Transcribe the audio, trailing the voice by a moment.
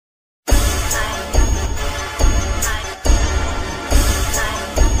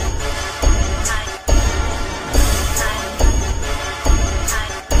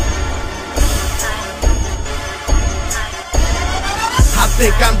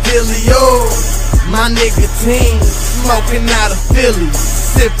Dealio, my nigga team, smoking out of Philly,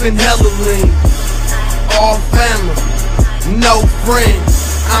 sipping hella lean. All family, no friends.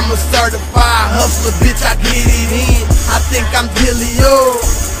 I'm a certified hustler, bitch, I get it in. I think I'm Dealio,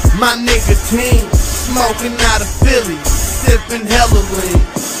 my nigga team, smoking out of Philly, sipping hella lean.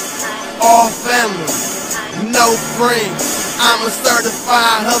 All family, no friends. I'm a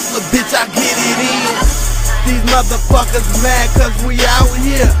certified hustler, bitch, I get it in. These motherfuckers mad cause we out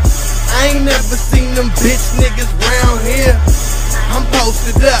here. I ain't never seen them bitch niggas round here. I'm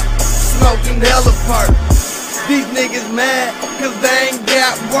posted up, smoking hella perk. These niggas mad cause they ain't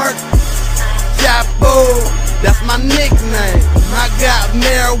got work. Chapo, that's my nickname. I got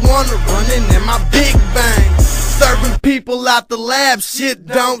marijuana running in my big bang. Serving people out the lab, shit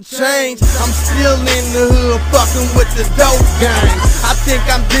don't change. I'm still in the hood, fucking with the dope gang. I think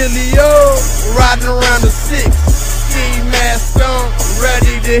I'm Dealio, riding around the 6. Ski mask on,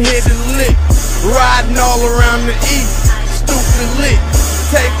 ready to hit a lick. Riding all around the east, stupid lit.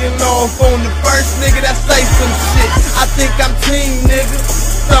 Taking off on the first nigga that say some shit. I think I'm team nigga,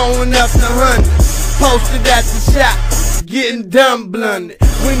 throwing up the 100. Posted at the shop, getting dumb blunted.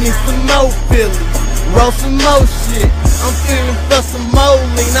 We need some more Philly, roll some more shit. I'm feeling for some more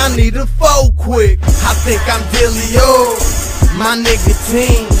lean, I need a 4 quick. I think I'm Dealio, my nigga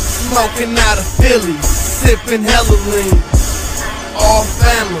team, smoking out of Philly, sipping hella lean. All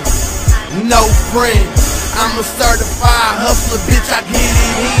family, no friends. I'm a certified hustler, bitch, I get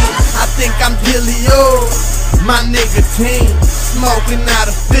it in. I think I'm Dealio, my nigga team, smoking out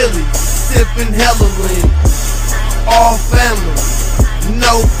of Philly, sipping hella lean. All family,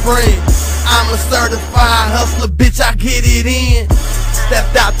 no friends. I'm a certified hustler, bitch, I get it in.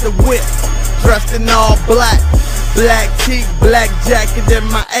 Stepped out the whip, dressed in all black. Black tee, black jacket, and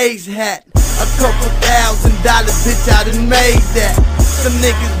my A's hat. A couple $1,000, bitch, I done made that. Some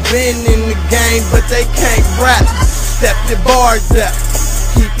niggas been in the game, but they can't rap. Step your bars up,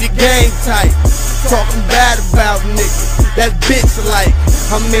 keep your game tight. Talking bad about niggas, that bitch like.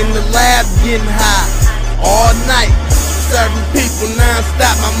 I'm in the lab getting high all night. Serving people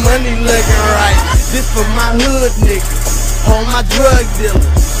non-stop, my money looking right. This for my hood niggas, all my drug dealers,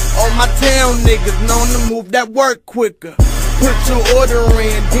 all my town niggas known to move that work quicker. Put your order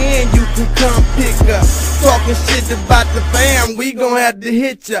in, then you can come pick up. Talking shit about the fam, we gon' have to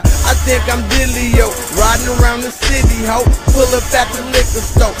hit ya. I think I'm Dealio, riding around the city, ho. Pull up at the liquor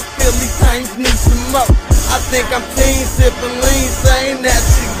store, Philly tanks need some more. I think I'm team sipping lean, saying that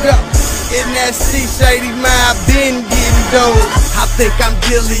shit go. In that C shady mind, been getting dope. I think I'm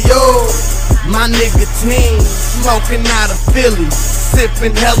Dealio, my nigga team, smoking out of Philly,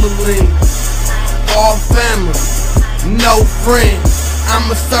 sipping hella lean. All family, no friends.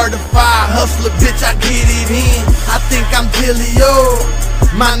 I'm a certified hustler, bitch, I get it in. I think I'm Dealio,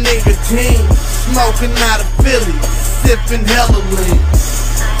 my nigga team, smoking out of Philly, sipping hella lean.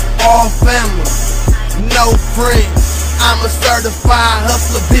 All family, no friends. I'm a certified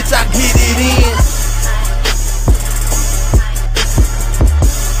hustler, bitch, I get it in.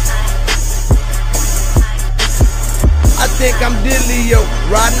 I think I'm Dealio,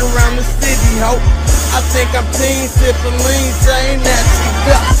 riding around the city, ho. I think I'm team sipping lean, saying that shit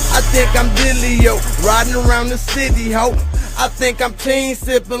go. I think I'm Dealio, riding around the city, ho. I think I'm team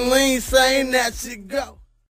sipping lean, saying that shit go.